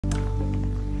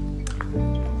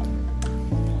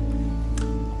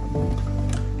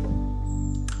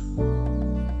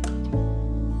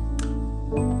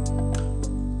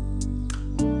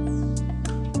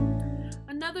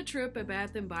another trip at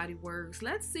Bath & Body Works.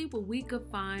 Let's see what we could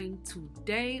find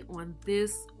today on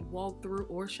this walkthrough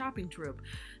or shopping trip.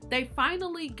 They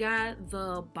finally got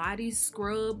the body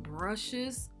scrub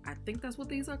brushes. I think that's what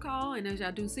these are called. And as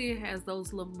y'all do see, it has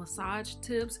those little massage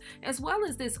tips, as well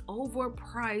as this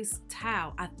overpriced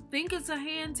towel. I think it's a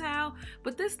hand towel,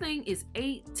 but this thing is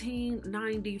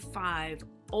 $18.95,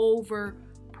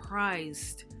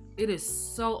 overpriced. It is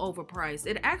so overpriced.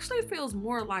 It actually feels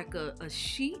more like a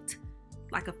sheet,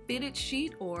 like a fitted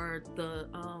sheet, or the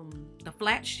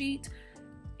flat sheet.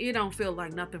 It don't feel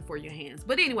like nothing for your hands.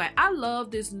 But anyway, I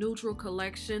love this neutral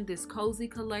collection, this cozy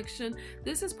collection.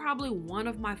 This is probably one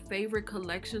of my favorite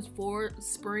collections for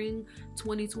spring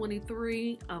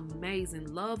 2023.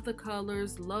 Amazing. Love the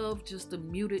colors, love just the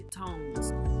muted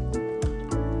tones.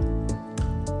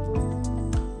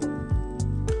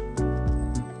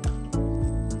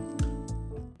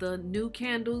 The new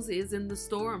candles is in the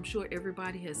store. I'm sure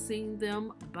everybody has seen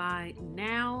them by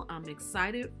now. I'm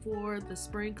excited for the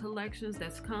spring collections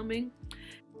that's coming.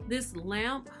 This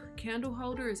lamp candle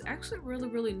holder is actually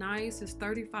really nice. It's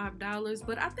 $35,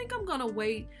 but I think I'm gonna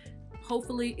wait.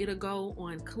 Hopefully it'll go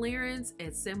on clearance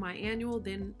at semi-annual,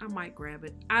 then I might grab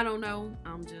it. I don't know.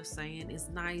 I'm just saying it's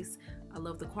nice. I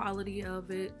love the quality of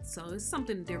it, so it's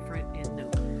something different and new.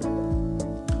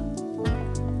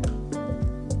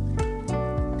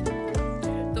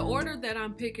 That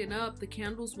I'm picking up, the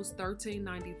candles was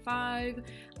 $13.95.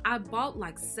 I bought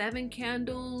like 7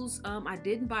 candles. I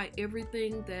didn't buy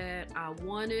everything that I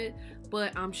wanted,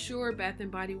 but I'm sure Bath &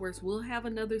 Body Works will have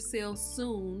another sale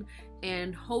soon,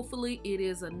 and hopefully it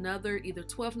is another either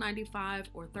 $12.95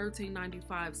 or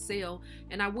 $13.95 sale,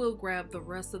 and I will grab the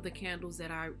rest of the candles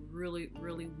that I really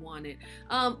wanted.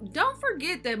 Don't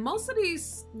forget that most of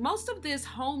this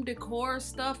home decor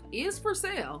stuff is for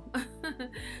sale.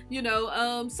 You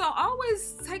know, so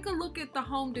always take a look at the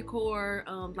home decor,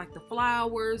 like the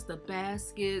flowers, the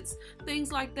baskets,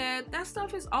 things like that. That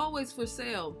stuff is always for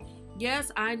sale.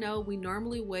 Yes, I know we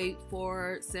normally wait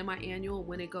for semi-annual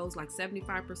when it goes like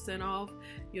 75% off,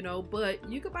 you know,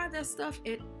 but you can buy that stuff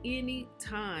at any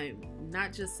time,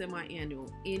 not just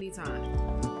semi-annual, anytime.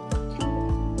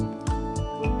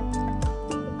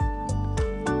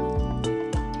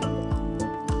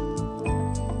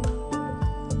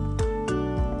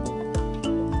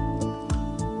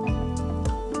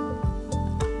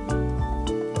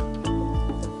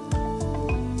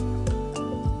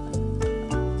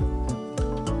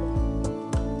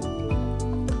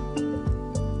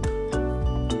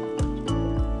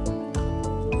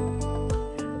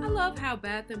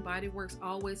 Bath & Body Works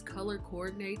always color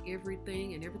coordinate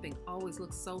everything, and everything always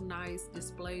looks so nice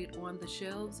displayed on the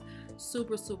shelves.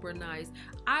 Super nice.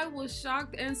 I was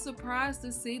shocked and surprised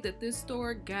to see that this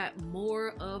store got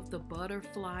more of the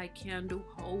butterfly candle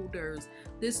holders.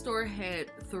 This store had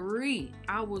 3.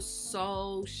 I was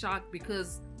so shocked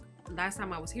because last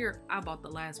time I was here, I bought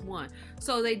the last one.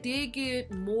 So they did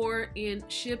get more in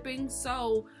shipping,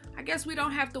 so I guess we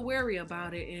don't have to worry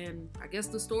about it, and I guess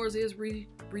the stores is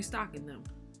restocking them.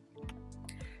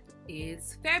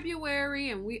 It's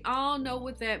February, and we all know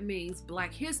what that means.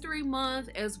 Black History Month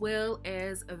as well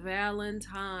as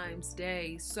Valentine's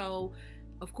Day. So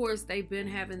of course they've been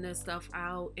having this stuff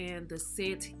out, and the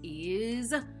scent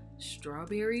is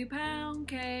strawberry pound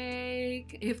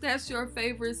cake. If that's your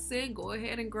favorite scent, go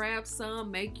ahead and grab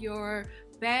some. Make your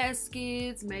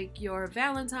baskets, make your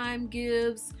Valentine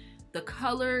gifts. The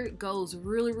color goes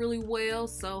really well,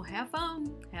 so have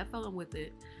fun with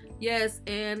it. Yes,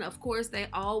 and of course they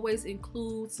always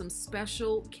include some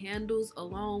special candles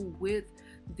along with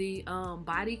the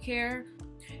body care.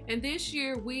 And this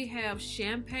year we have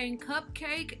champagne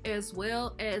cupcake as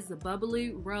well as the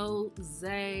bubbly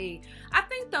rosé. I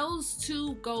think those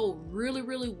two go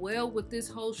really well with this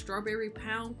whole strawberry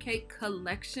pound cake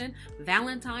collection,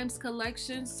 Valentine's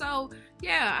collection. So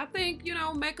yeah, I think, you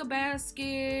know, make a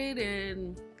basket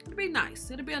and it'll be nice.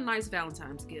 It'll be a nice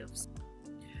Valentine's gift.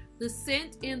 The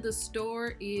scent in the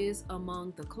store is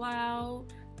Among the Cloud.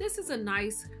 This is a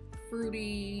nice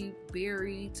fruity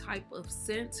berry type of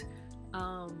scent.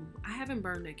 I haven't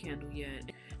burned that candle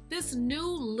yet. This new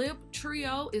lip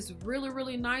trio is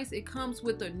really nice. It comes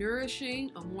with a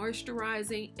nourishing, a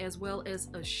moisturizing, as well as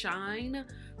a shine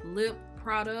lip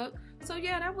product. So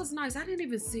yeah, that was nice. I didn't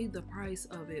even see the price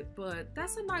of it, but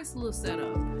that's a nice little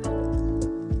setup.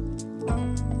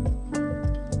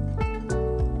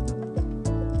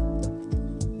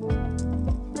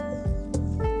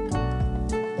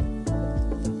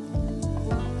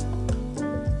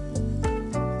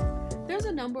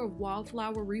 Number of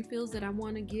wallflower refills that I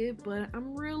want to get, but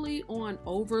I'm really on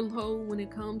overload when it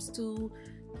comes to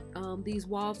these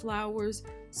wallflowers.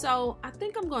 So I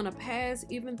think I'm gonna pass,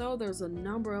 even though there's a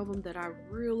number of them that I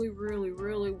really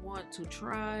want to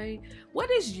try.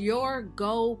 What is your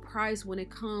goal price when it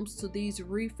comes to these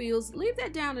refills? Leave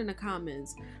that down in the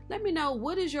comments. Let me know,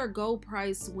 what is your goal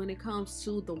price when it comes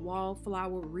to the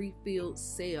wallflower refill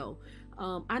sale?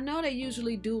 I know they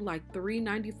usually do like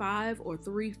 $3.95 or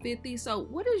 $3.50. So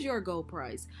what is your goal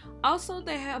price? Also,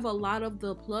 they have a lot of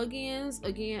the plugins.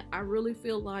 Again, I really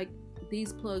feel like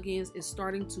these plugins is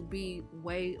starting to be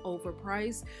way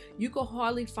overpriced. You could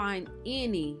hardly find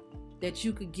any that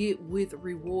you could get with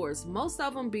rewards. Most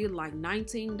of them be like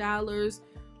 $19.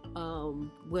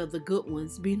 Well, the good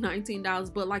ones be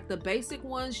 $19, but like the basic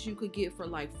ones you could get for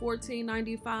like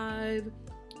 $14.95.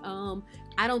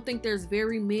 I don't think there's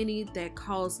very many that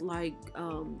cost like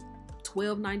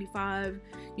 $12.95,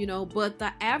 you know, but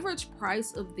the average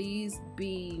price of these,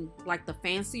 be like the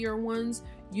fancier ones,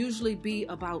 usually be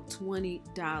about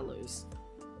 $20.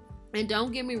 And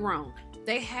don't get me wrong,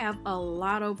 they have a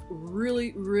lot of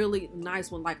really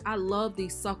nice ones. Like, I love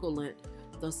these succulent.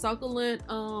 The succulent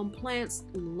plants,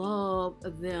 love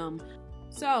them.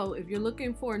 So if you're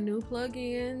looking for new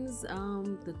plugins,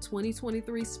 the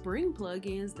 2023 spring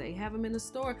plugins, they have them in the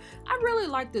store. I really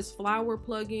like this flower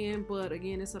plugin, but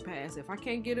again, it's a pass. If I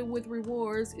can't get it with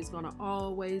rewards, it's gonna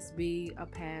always be a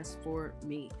pass for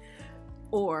me.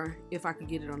 Or if I could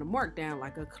get it on a markdown,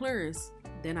 like a clearance,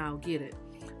 then I'll get it.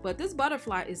 But this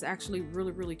butterfly is actually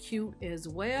really cute as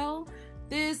well.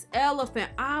 This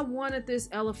elephant, I wanted this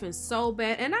elephant so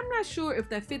bad, and I'm not sure if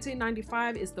that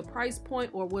 $15.95 is the price point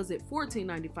or was it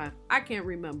 $14.95. I can't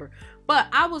remember, but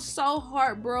I was so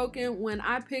heartbroken when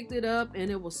I picked it up,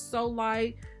 and it was so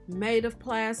light, made of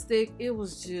plastic. It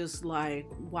was just like,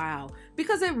 wow,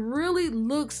 because it really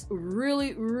looks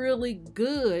really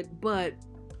good, but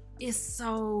it's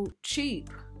so cheap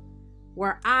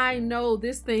where I know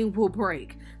this thing will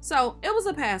break. So it was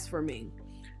a pass for me.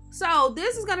 So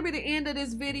this is going to be the end of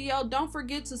this video. Don't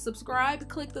forget to subscribe,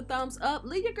 click the thumbs up,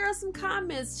 leave your girl some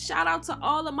comments. Shout out to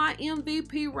all of my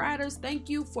MVP riders. Thank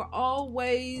you for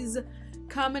always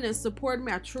coming and supporting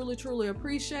me. I truly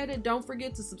appreciate it. Don't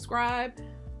forget to subscribe,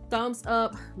 thumbs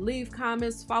up, leave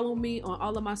comments, follow me on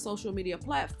all of my social media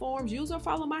platforms. Use or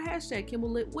follow my hashtag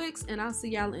KimbleLitWicks, and I'll see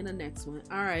y'all in the next one.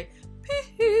 All right,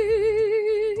 peace.